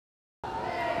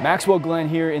Maxwell Glenn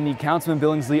here in the Councilman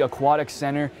Billingsley Aquatic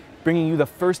Center, bringing you the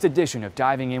first edition of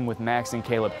Diving In with Max and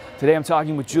Caleb. Today I'm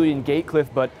talking with Gillian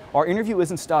Gatecliff, but our interview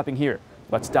isn't stopping here.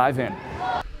 Let's dive in.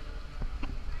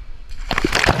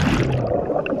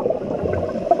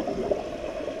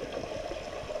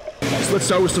 So let's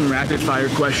start with some rapid fire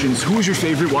questions. Who was your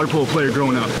favorite water polo player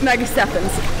growing up? Maggie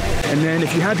Steffens. And then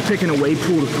if you had to pick an away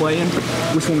pool to play in,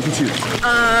 which one would you choose?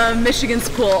 Michigan's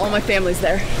pool. All my family's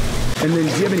there. And then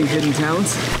do you have any hidden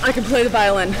talents? I can play the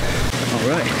violin. All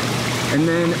right. And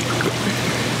then,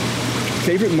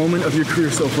 favorite moment of your career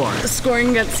so far? Scoring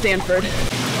against Stanford.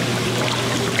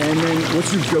 And then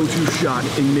what's your go-to shot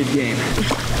in mid-game?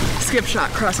 Skip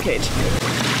shot, cross cage.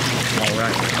 All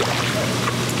right.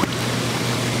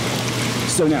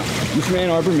 So now, you're from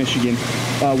Ann Arbor, Michigan.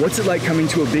 What's it like coming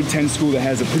to a Big Ten school that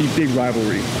has a pretty big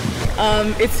rivalry?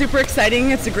 It's super exciting.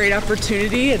 It's a great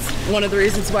opportunity. It's one of the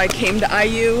reasons why I came to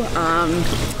IU.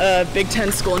 A Big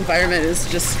Ten school environment is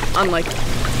just unlike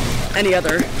any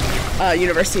other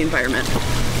university environment.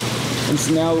 And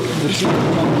so now, the team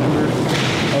become a member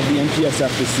of the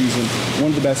MPSF this season,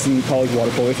 one of the best in college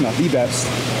water polo, if not the best.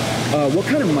 What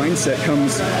kind of mindset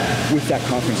comes with that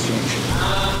conference change?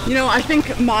 You know, I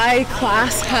think my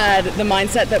class had the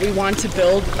mindset that we want to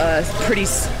build a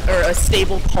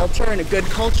stable culture and a good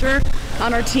culture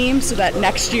on our team, so that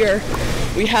next year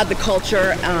we had the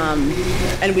culture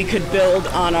and we could build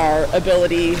on our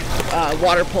ability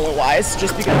water polo wise,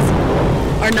 just because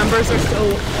our numbers are so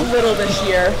little this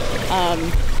year.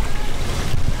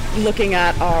 Looking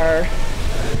at our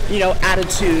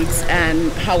attitudes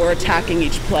and how we're attacking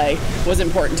each play was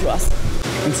important to us.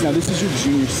 And so now this is your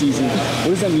junior season. What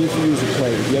does that mean for you as a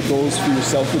player? Do you have goals for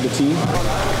yourself or the team?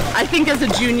 I think as a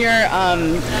junior,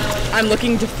 I'm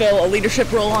looking to fill a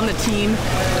leadership role on the team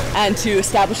and to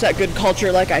establish that good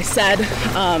culture, like I said,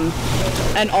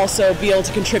 and also be able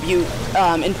to contribute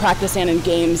in practice and in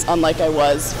games, unlike I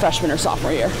was freshman or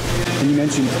sophomore year. And you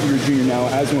mentioned you're a junior now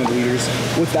as one of the leaders.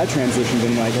 What's that transition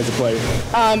been like as a player?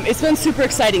 It's been super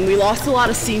exciting. We lost a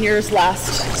lot of seniors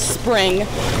last spring.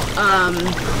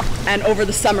 And over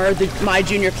the summer, my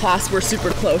junior class were super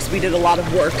close. We did a lot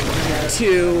of work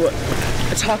to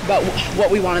talk about what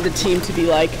we wanted the team to be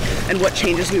like and what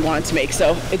changes we wanted to make.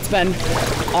 So it's been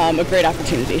a great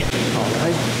opportunity. All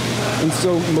right. And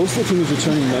so most of the team is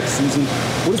returning next season.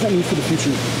 What does that mean for the future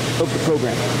of the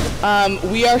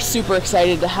program? We are super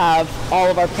excited to have all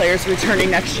of our players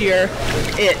returning next year.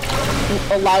 It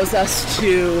allows us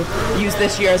to use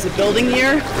this year as a building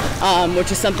year,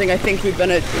 which is something I think we've done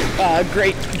a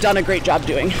great job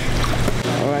doing.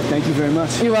 All right, thank you very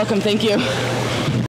much. You're welcome, thank you.